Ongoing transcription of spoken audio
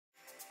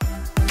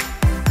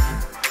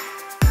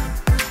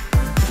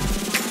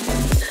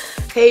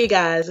Hey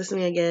guys, it's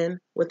me again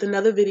with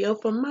another video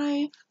from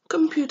my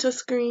computer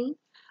screen.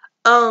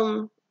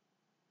 Of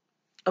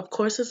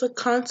course it's a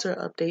concert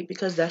update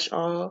because that's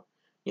all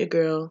your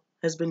girl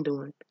has been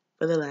doing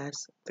for the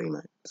last 3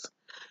 months.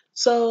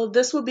 So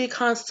this will be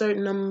concert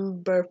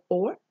number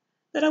 4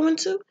 that I went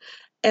to.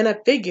 And I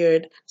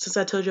figured, since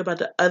I told you about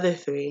the other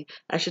 3,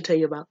 I should tell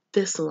you about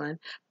this one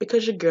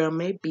because your girl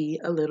may be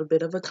a little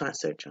bit of a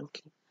concert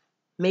junkie.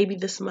 Maybe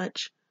this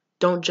much.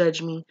 Don't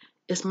judge me.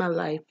 It's my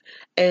life.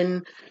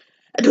 And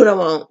I do what I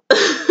want.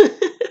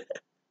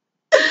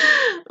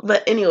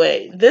 But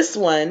anyway, this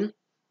one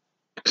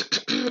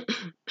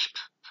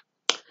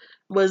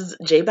was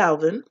J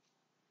Balvin.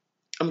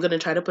 I'm going to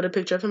try to put a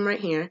picture of him right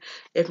here.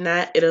 If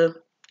not, it'll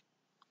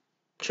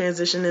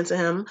transition into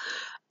him.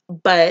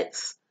 But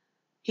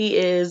he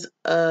is,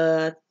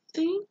 I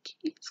think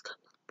he's,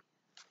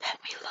 let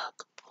me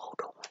look.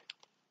 Hold on.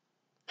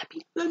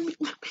 Let me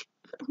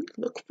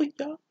look for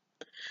y'all.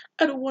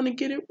 I don't want to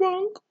get it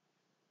wrong.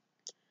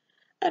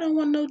 I don't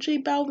want no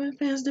J Balvin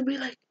fans to be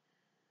like,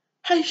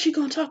 how is she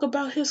going to talk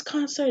about his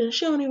concert and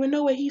she don't even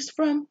know where he's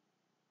from?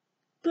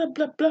 Blah,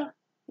 blah, blah.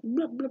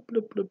 Blah, blah,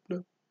 blah, blah, blah.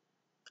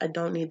 I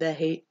don't need that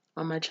hate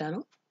on my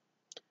channel.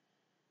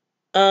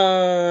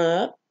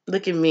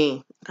 Look at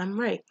me. I'm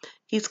right.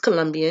 He's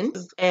Colombian,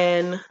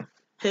 and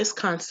his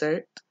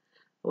concert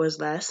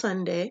was last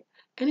Sunday,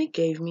 and it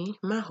gave me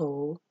my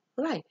whole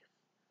life.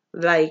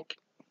 Like,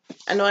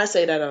 I know I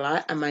say that a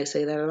lot. I might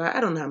say that a lot. I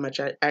don't know how much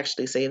I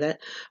actually say that,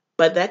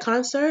 but that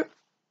concert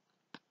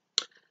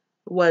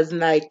was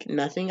like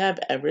nothing I've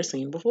ever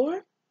seen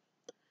before.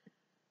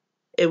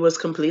 It was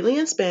completely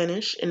in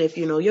Spanish, and if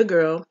you know your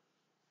girl,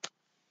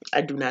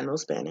 I do not know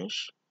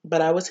Spanish,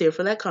 but I was here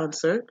for that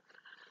concert.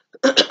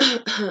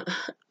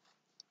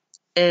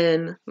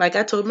 And like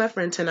I told my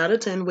friend, 10 out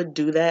of 10 would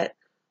do that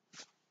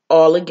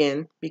all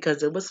again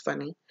because it was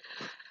funny.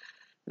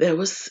 It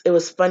was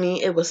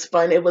funny, it was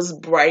fun, it was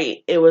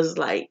bright, it was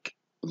like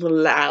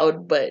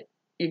loud, but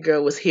your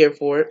girl was here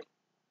for it.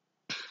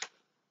 I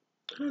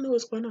don't know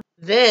what's going on.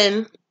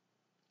 Then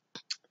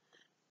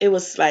it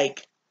was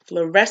like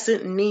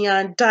fluorescent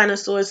neon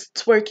dinosaurs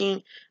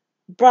twerking,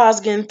 bras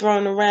getting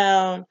thrown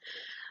around,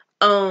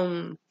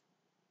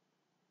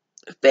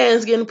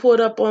 fans getting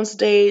pulled up on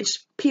stage,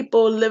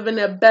 people living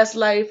their best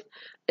life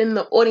in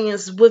the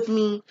audience with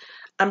me.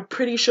 I'm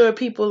pretty sure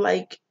people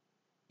like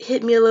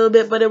hit me a little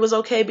bit, but it was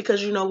okay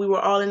because you know we were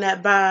all in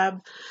that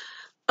vibe.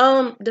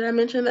 Did I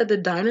mention that the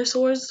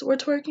dinosaurs were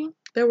twerking?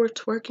 There were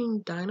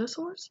twerking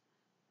dinosaurs?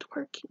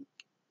 Twerking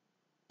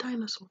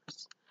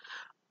dinosaurs.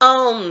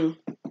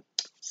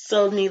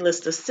 So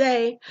needless to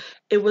say,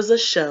 it was a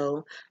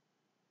show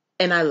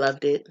and I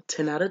loved it.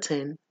 10 out of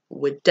 10.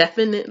 Would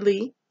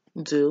definitely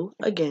do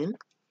again.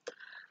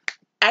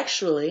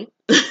 Actually,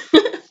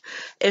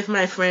 if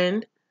my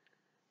friend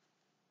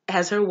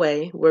has her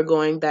way, we're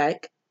going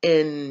back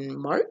in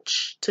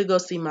March to go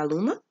see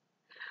Maluma.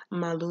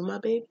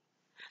 Maluma, baby.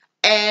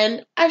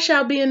 And I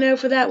shall be in there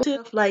for that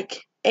one.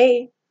 Like,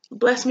 hey,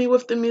 bless me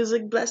with the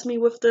music, bless me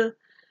with the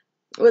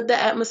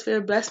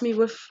atmosphere, bless me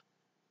with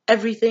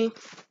everything.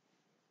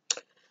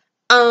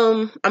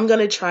 I'm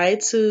gonna try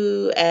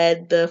to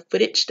add the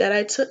footage that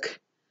I took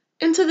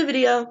into the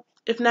video.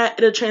 If not,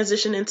 it'll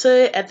transition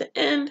into it at the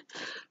end.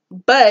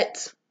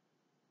 But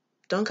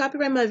don't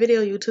copyright my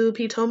video, YouTube.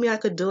 He told me I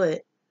could do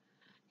it.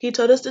 He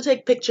told us to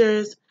take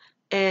pictures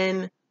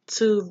and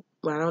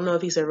well, I don't know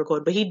if he said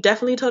record, but he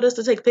definitely told us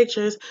to take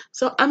pictures.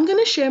 So I'm going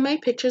to share my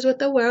pictures with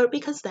the world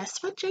because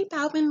that's what J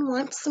Balvin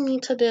wants me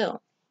to do.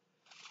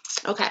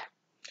 Okay.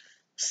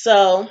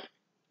 So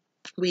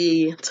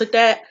we took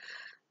that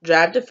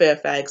drive to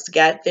Fairfax,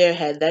 got there,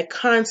 had that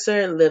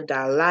concert, lived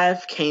our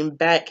life, came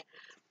back.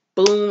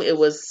 Boom, it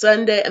was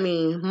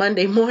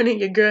Monday morning.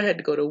 Your girl had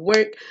to go to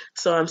work.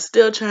 So I'm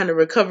still trying to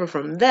recover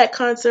from that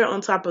concert on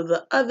top of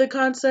the other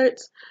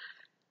concerts.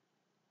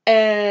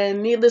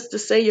 And needless to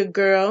say, your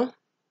girl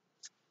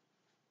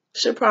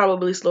should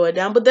probably slow it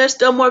down. But there's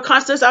still more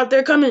concerts out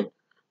there coming.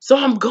 So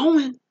I'm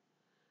going.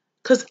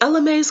 Because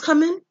LMA's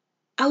coming.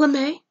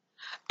 LMA.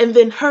 And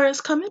then her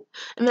is coming.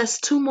 And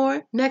that's 2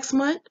 more next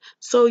month.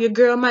 So your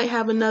girl might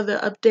have another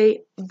update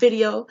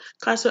video.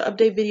 Concert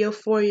update video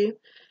for you.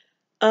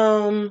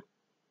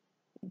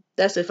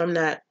 That's if I'm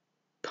not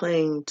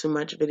playing too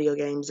much video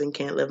games and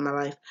can't live my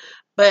life.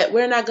 But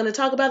we're not going to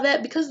talk about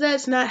that because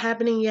that's not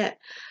happening yet.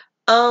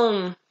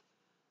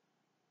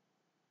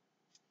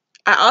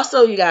 I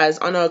also, you guys,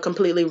 on a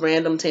completely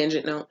random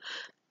tangent note,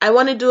 I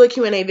want to do a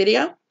Q&A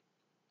video.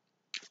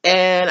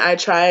 And I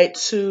tried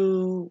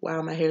to,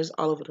 wow, my hair's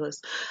all over the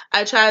place.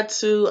 I tried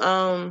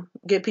to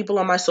get people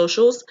on my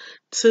socials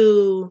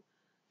to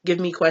give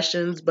me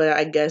questions, but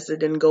I guess it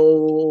didn't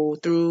go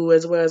through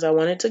as well as I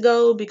wanted to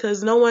go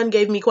because no one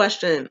gave me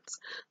questions.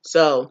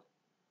 So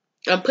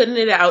I'm putting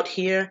it out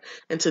here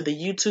into the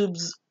YouTube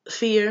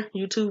sphere,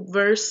 YouTube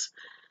verse,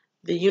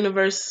 the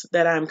universe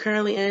that I'm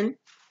currently in.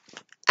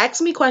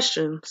 Ask me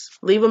questions.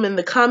 Leave them in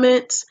the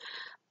comments.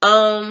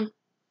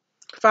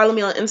 Follow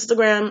me on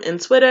Instagram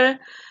and Twitter,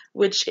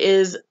 which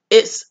is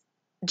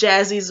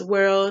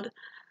Itsjazzysworld.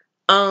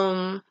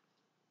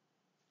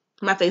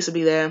 My face will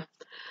be there.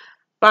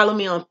 Follow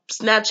me on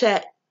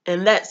Snapchat,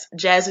 and that's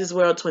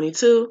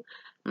Itsjazzysworld22.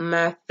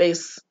 My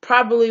face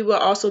probably will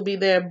also be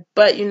there,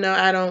 but you know,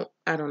 I don't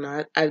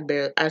know.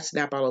 I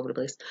snap all over the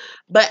place.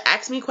 But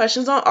ask me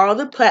questions on all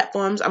the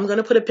platforms. I'm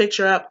gonna put a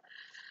picture up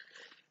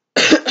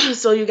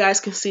so you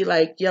guys can see,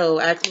 like, yo,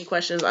 ask me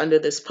questions under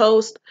this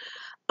post.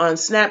 On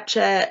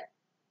Snapchat,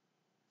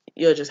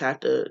 you'll just have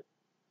to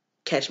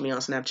catch me on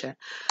Snapchat.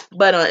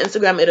 But on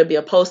Instagram, it'll be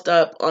a post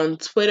up. On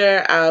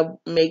Twitter, I'll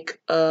make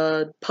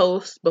a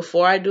post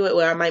before I do it.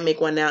 Well, I might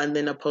make one now and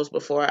then a post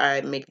before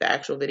I make the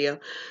actual video,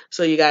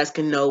 so you guys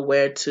can know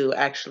where to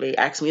actually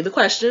ask me the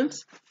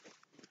questions.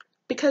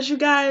 Because you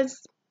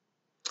guys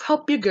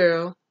help your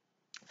girl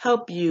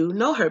help you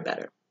know her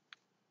better.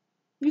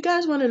 You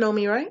guys want to know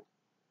me, right?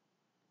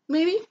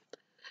 Maybe?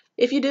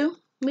 If you do,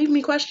 leave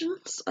me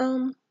questions.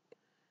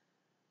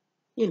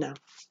 You know,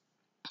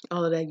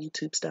 all of that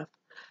YouTube stuff.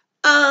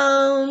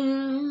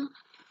 So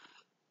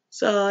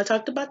I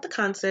talked about the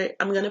concert.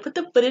 I'm gonna put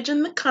the footage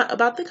in the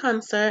about the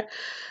concert.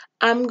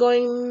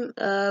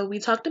 We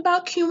talked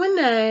about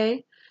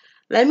Q&A.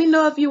 Let me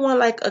know if you want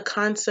like a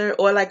concert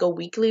or like a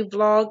weekly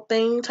vlog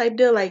thing type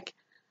deal. Like,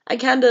 I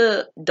kind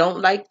of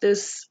don't like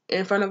this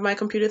in front of my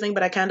computer thing,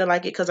 but I kind of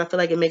like it because I feel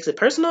like it makes it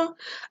personal.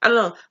 I don't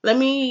know. Let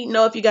me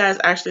know if you guys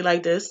actually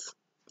like this.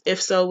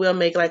 If so, we'll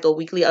make like a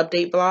weekly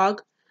update vlog.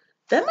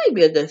 That might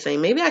be a good thing.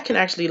 Maybe I can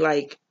actually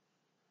like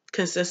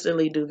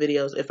consistently do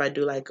videos if I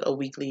do like a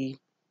weekly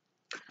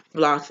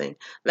vlog thing.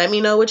 Let me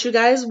know what you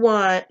guys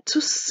want to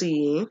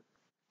see.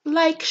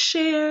 Like,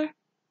 share,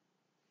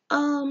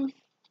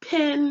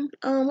 pin,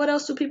 what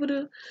else do people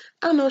do?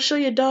 I don't know, show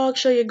your dog,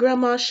 show your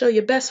grandma, show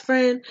your best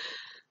friend,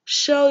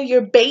 show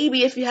your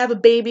baby if you have a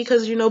baby,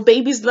 because you know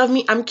babies love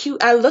me. I'm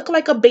cute. I look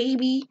like a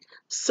baby.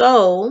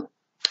 So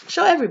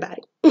show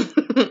everybody.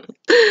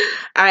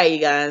 Alright, you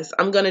guys.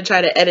 I'm gonna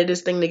try to edit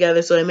this thing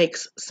together so it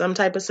makes some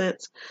type of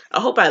sense.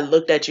 I hope I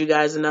looked at you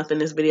guys enough in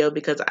this video,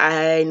 because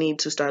I need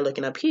to start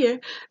looking up here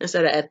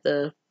instead of at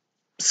the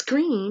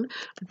screen.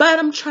 But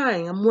I'm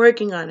trying. I'm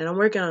working on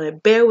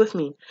it. Bear with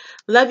me.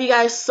 Love you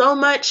guys so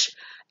much.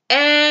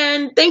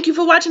 And thank you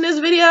for watching this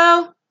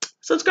video.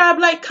 Subscribe,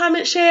 like,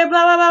 comment, share,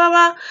 blah, blah, blah, blah,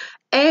 blah.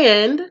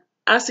 And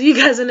I'll see you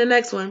guys in the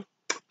next one.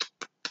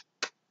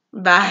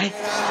 Bye.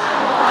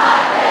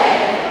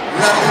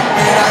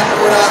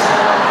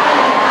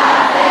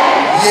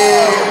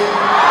 Yeah.